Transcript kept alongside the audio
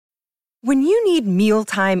When you need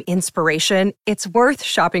mealtime inspiration, it's worth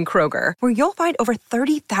shopping Kroger, where you'll find over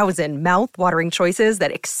 30,000 mouth-watering choices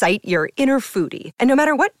that excite your inner foodie. And no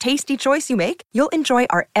matter what tasty choice you make, you'll enjoy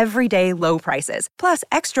our everyday low prices, plus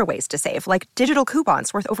extra ways to save, like digital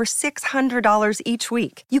coupons worth over $600 each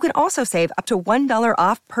week. You can also save up to $1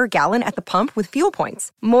 off per gallon at the pump with fuel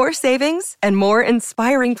points. More savings and more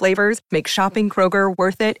inspiring flavors make shopping Kroger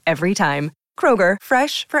worth it every time. Kroger,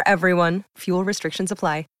 fresh for everyone. Fuel restrictions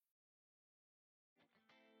apply.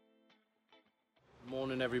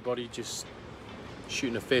 Morning everybody, just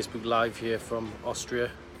shooting a Facebook Live here from Austria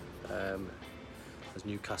as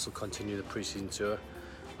Newcastle continue the pre-season tour.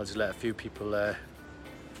 I'll just let a few people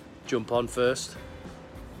jump on first.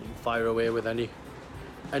 You can fire away with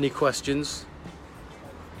any questions.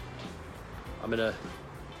 I'm in a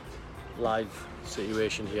live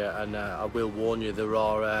situation here, and I will warn you, there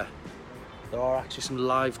are actually some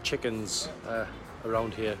live chickens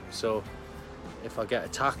around here, so if I get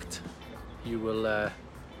attacked, you'll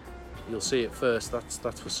see it first.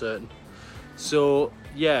 That's for certain. So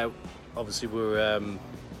yeah, obviously we're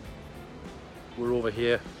over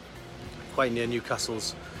here, quite near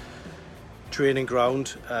Newcastle's training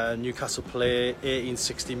ground. Newcastle play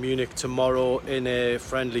 1860 Munich tomorrow in a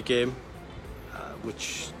friendly game,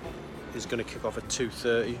 which is going to kick off at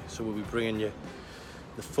 2:30. So we'll be bringing you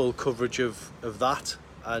the full coverage of that,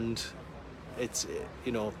 and it's,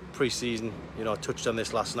 you know, pre-season. You know, I touched on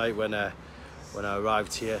this last night when I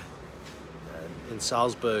arrived here in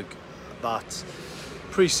Salzburg, that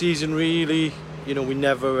pre-season really, you know, we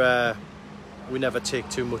never take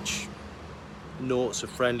too much notice of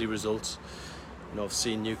friendly results. You know, I've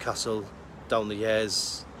seen Newcastle down the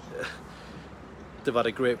years, they've had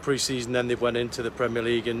a great pre-season, then they went into the Premier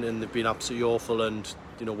League and they've been absolutely awful, and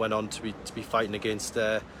you know, went on to be fighting against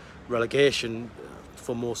relegation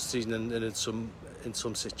for most of the season, and in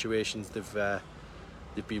some situations they've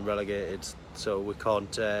been relegated. So we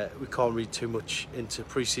can't read too much into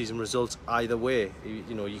pre-season results either way.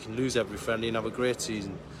 You know, you can lose every friendly and have a great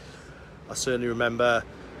season. I certainly remember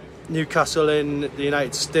Newcastle in the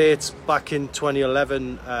United States back in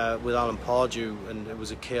 2011 with Alan Pardew, and it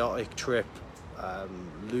was a chaotic trip,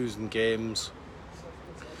 losing games,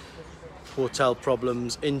 hotel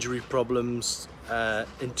problems, injury problems,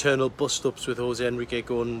 internal bust-ups with Jose Enrique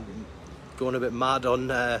going a bit mad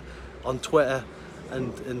on Twitter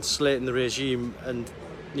and slating the regime, and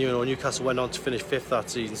you know, Newcastle went on to finish 5th that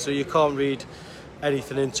season. So you can't read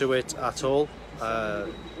anything into it at all.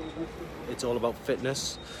 It's all about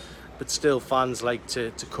fitness, but still fans like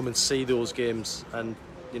to come and see those games, and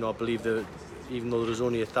you know, I believe that even though there's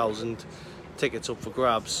only 1,000 tickets up for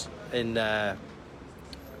grabs in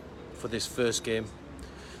for this first game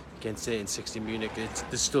against 1860 Munich,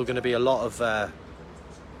 there's still going to be a lot of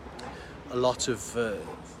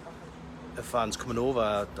fans coming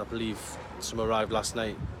over. I believe some arrived last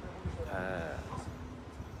night.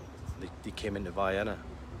 They came into Vienna,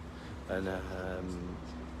 and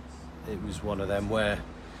it was one of them where,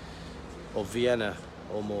 or Vienna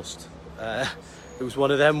almost, it was one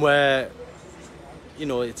of them where, you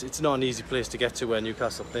know, it's not an easy place to get to where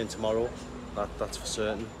Newcastle are playing tomorrow. That's for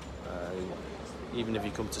certain. Even if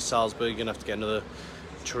you come to Salzburg, you're gonna have to get another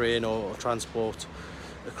train or transport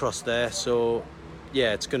across there. So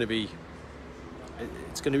yeah, it's going to be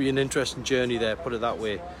an interesting journey there, put it that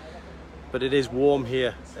way. But it is warm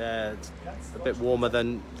here. It's a bit warmer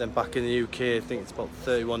than back in the UK. I think it's about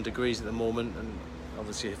 31 degrees at the moment, and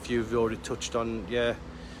obviously a few have already touched on, yeah,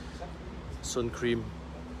 sun cream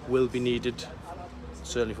will be needed,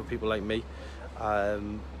 certainly for people like me.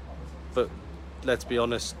 But let's be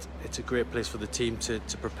honest, it's a great place for the team to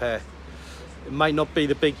prepare. It might not be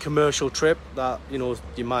the big commercial trip that, you know,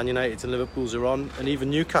 the Man United and Liverpool's are on, and even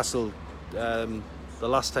Newcastle, the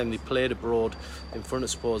last time they played abroad in front of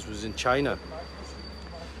supporters was in China.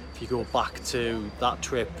 If you go back to that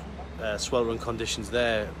trip, sweltering conditions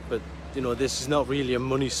there, but you know, this is not really a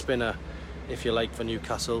money spinner, if you like, for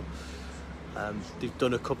Newcastle. They've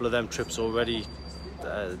done a couple of them trips already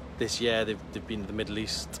this year. They've been to the Middle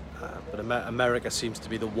East, but America seems to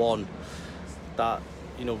be the one that,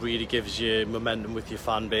 you know, really gives you momentum with your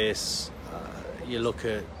fan base. You look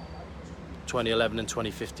at 2011 and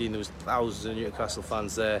 2015, there was thousands of Newcastle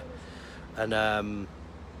fans there, and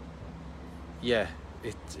yeah,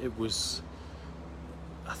 it was,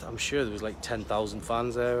 I'm sure there was like 10,000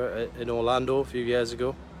 fans there in Orlando a few years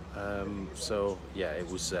ago. So yeah, it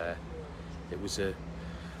was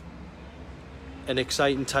an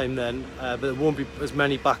exciting time then, but there won't be as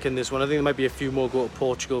many back in this one. I think there might be a few more go to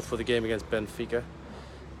Portugal for the game against Benfica.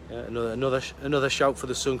 Another shout for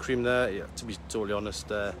the sun cream there. Yeah, to be totally honest,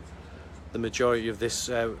 the majority of this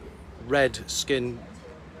red skin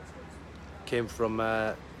came from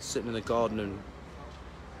sitting in the garden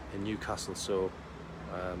in Newcastle, so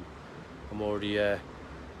I'm already it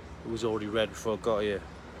was already red before I got here.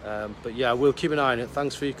 But yeah, we'll keep an eye on it.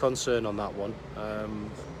 Thanks for your concern on that one,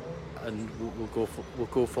 and we'll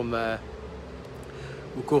go from there.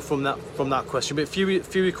 We'll go from that question. But a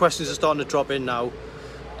few questions are starting to drop in now.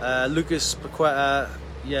 Lucas Paqueta,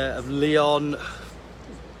 of Lyon,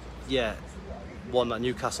 one that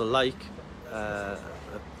Newcastle like. A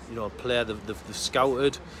player they've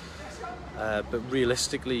scouted, but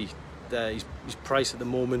realistically, his price at the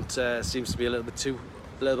moment seems to be a little bit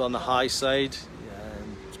on the high side.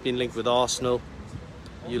 It's been linked with Arsenal.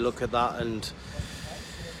 You look at that and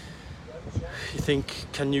you think,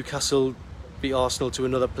 can Newcastle beat Arsenal to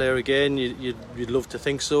another player again? You'd love to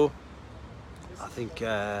think so. I think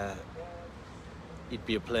he'd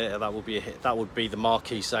be a player that would be a hit. That would be the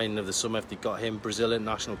marquee signing of the summer if they got him. Brazil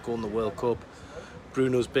international, going to the World Cup.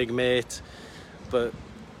 Bruno's big mate. But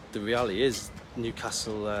the reality is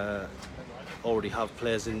Newcastle already have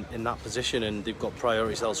players in that position, and they've got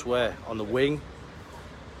priorities elsewhere on the wing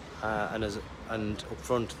and up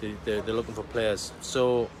front. They're looking for players.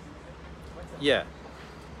 So yeah,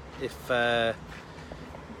 if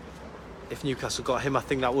Newcastle got him, I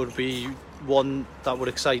think that would be one that would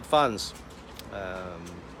excite fans.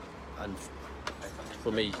 And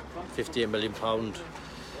for me, £58 million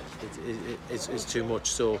is too much.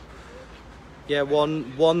 So yeah,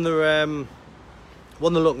 one they're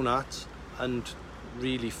looking at, and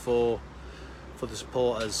really for the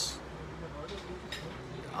supporters,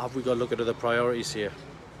 have we got to look at other priorities here?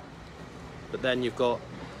 But then you've got,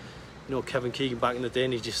 Kevin Keegan back in the day,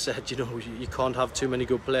 and he just said, you can't have too many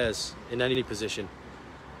good players in any position.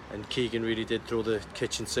 And Keegan really did throw the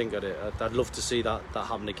kitchen sink at it. I'd love to see that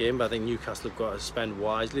happen again, but I think Newcastle have got to spend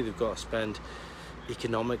wisely. They've got to spend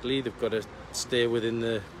economically. They've got to stay within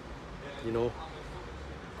the,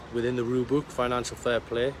 within the rule book, financial fair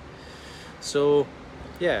play. So,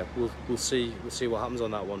 yeah, we'll see what happens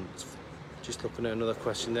on that one. Just looking at another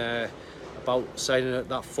question there about signing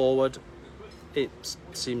that forward. It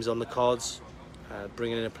seems on the cards,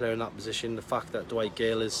 bringing in a player in that position. The fact that Dwight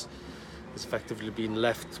Gale is effectively been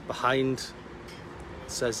left behind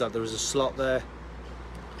says that there is a slot there.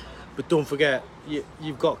 But don't forget,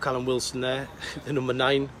 you've got Callum Wilson there, the number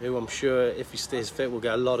 9, who I'm sure, if he stays fit, will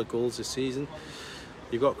get a lot of goals this season.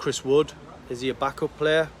 You've got Chris Wood. Is he a backup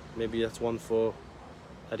player? Maybe that's one for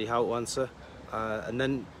Eddie Howe to answer. And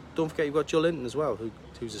then don't forget you've got Joe Linton as well,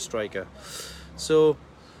 who's a striker. So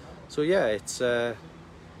yeah, it's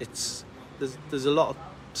there's a lot of,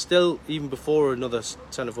 still, even before another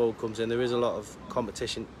centre forward comes in, there is a lot of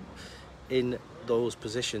competition in those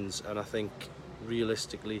positions, and I think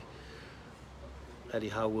realistically Eddie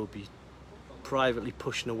Howe will be privately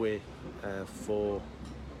pushing away to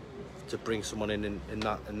bring someone in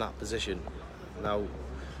that position. Now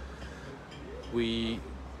we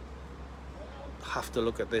have to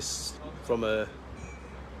look at this from a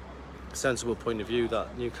sensible point of view,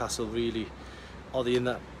 that Newcastle really are they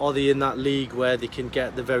in that league where they can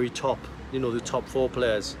get the very top, the top 4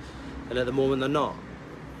 players, and at the moment they're not.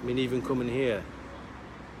 I mean, even coming here,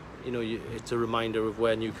 it's a reminder of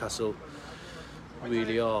where Newcastle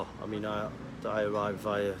really are. I mean, I arrived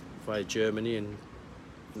via Germany, and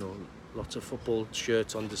lots of football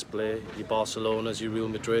shirts on display. Your Barcelonas, your Real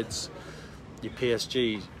Madrids, your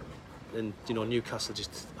PSG, and Newcastle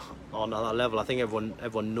just aren't at that level. I think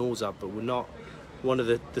everyone knows that, but we're not one of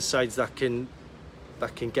the sides that can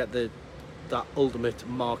get that ultimate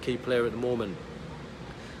marquee player at the moment.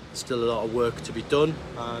 Still a lot of work to be done,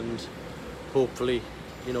 and hopefully,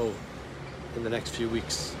 in the next few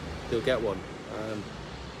weeks they'll get one.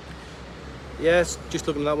 Yes, just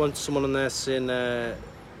looking at that one, someone on there saying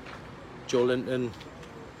Joe Linton,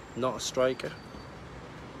 not a striker.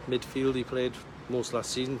 Midfield, he played most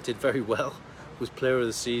last season, did very well, was player of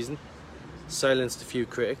the season. Silenced a few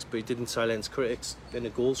critics, but he didn't silence critics in a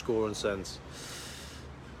goal scoring sense.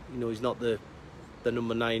 He's not the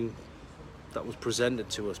number 9 that was presented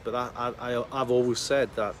to us, but I've always said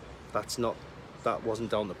that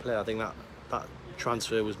wasn't down to play. I think that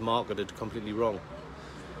transfer was marketed completely wrong.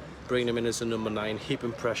 Bringing him in as a number 9,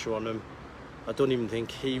 heaping pressure on him. I don't even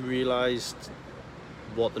think he realised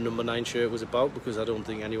what the number 9 shirt was about, because I don't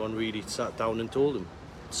think anyone really sat down and told him.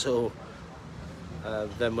 So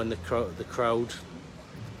then when the crowd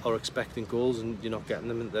are expecting goals and you're not getting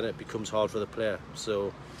them, then it becomes hard for the player.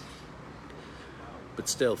 So, but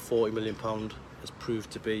still, £40 million has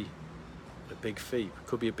proved to be a big fee. It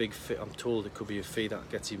could be a big fee. I'm told it could be a fee that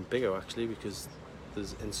gets even bigger, actually, because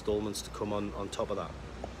there's instalments to come on top of that.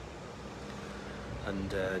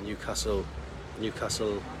 and Newcastle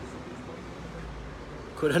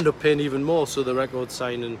could end up paying even more, so the record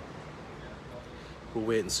signing, we'll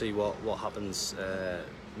wait and see what happens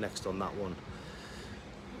next on that one.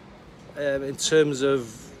 In terms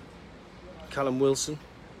of Callum Wilson,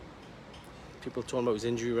 people are talking about his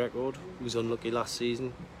injury record. He was unlucky last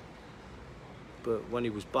season, but when he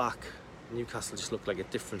was back, Newcastle just looked like a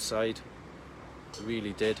different side. It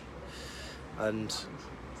really did. And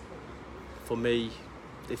for me,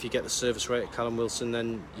 if you get the service rate at Callum Wilson,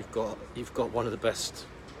 then you've got one of the best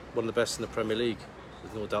in the Premier League.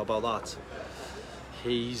 There's no doubt about that.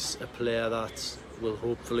 He's a player that will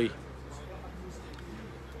hopefully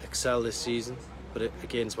excel this season, but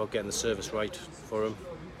again, it's about getting the service right for him.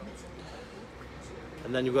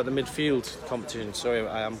 And then you've got the midfield competition. Sorry,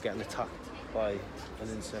 I am getting attacked by an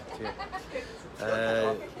insect here.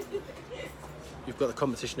 You've got the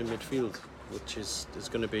competition in midfield, which is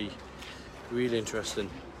going to be really interesting.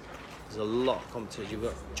 There's a lot of competition. You've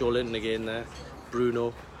got Joe Linton again there,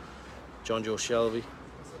 Bruno, John Joe Shelby,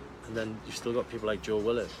 and then you've still got people like Joe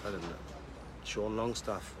Willett and Sean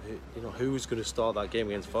Longstaff. Who's going to start that game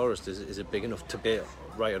against Forest is a big enough debate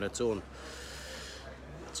right on its own.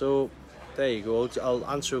 So there you go. I'll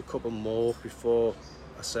answer a couple more before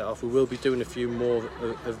I set off. We will be doing a few more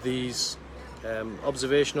of these.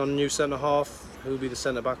 Observation on new centre half. Who'll be the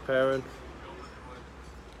centre back pairing?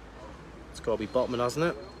 It's got to be Botman, hasn't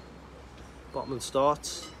it? Botman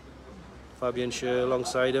starts. Fabian Schär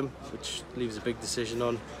alongside him, which leaves a big decision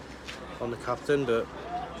on the captain. But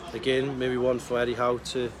again, maybe one for Eddie Howe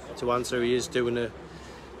to answer. We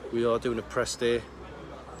are doing a press day.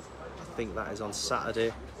 I think that is on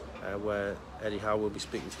Saturday, where Eddie Howe will be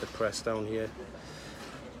speaking to the press down here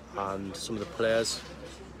and some of the players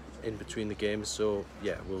in between the games. So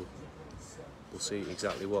yeah, we'll see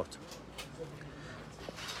exactly what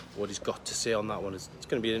he's got to say on that one. It's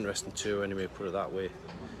going to be an interesting tour anyway, put it that way.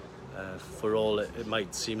 For all it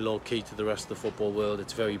might seem low key to the rest of the football world,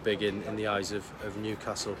 it's very big in the eyes of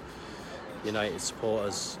Newcastle United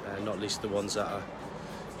supporters, not least the ones that are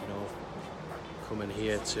coming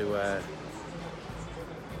here to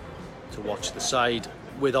watch the side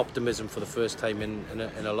with optimism for the first time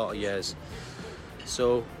in a lot of years.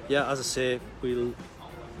 So yeah, as I say, we'll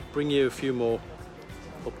bring you a few more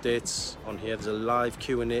updates on here. There's a live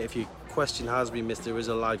Q&A. If your question has been missed, there is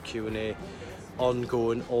a live Q&A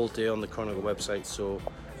ongoing all day on the Chronicle website, so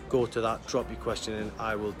go to that, drop your question in.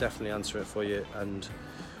 I will definitely answer it for you, and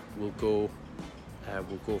we'll go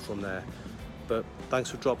from there. But thanks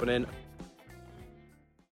for dropping in.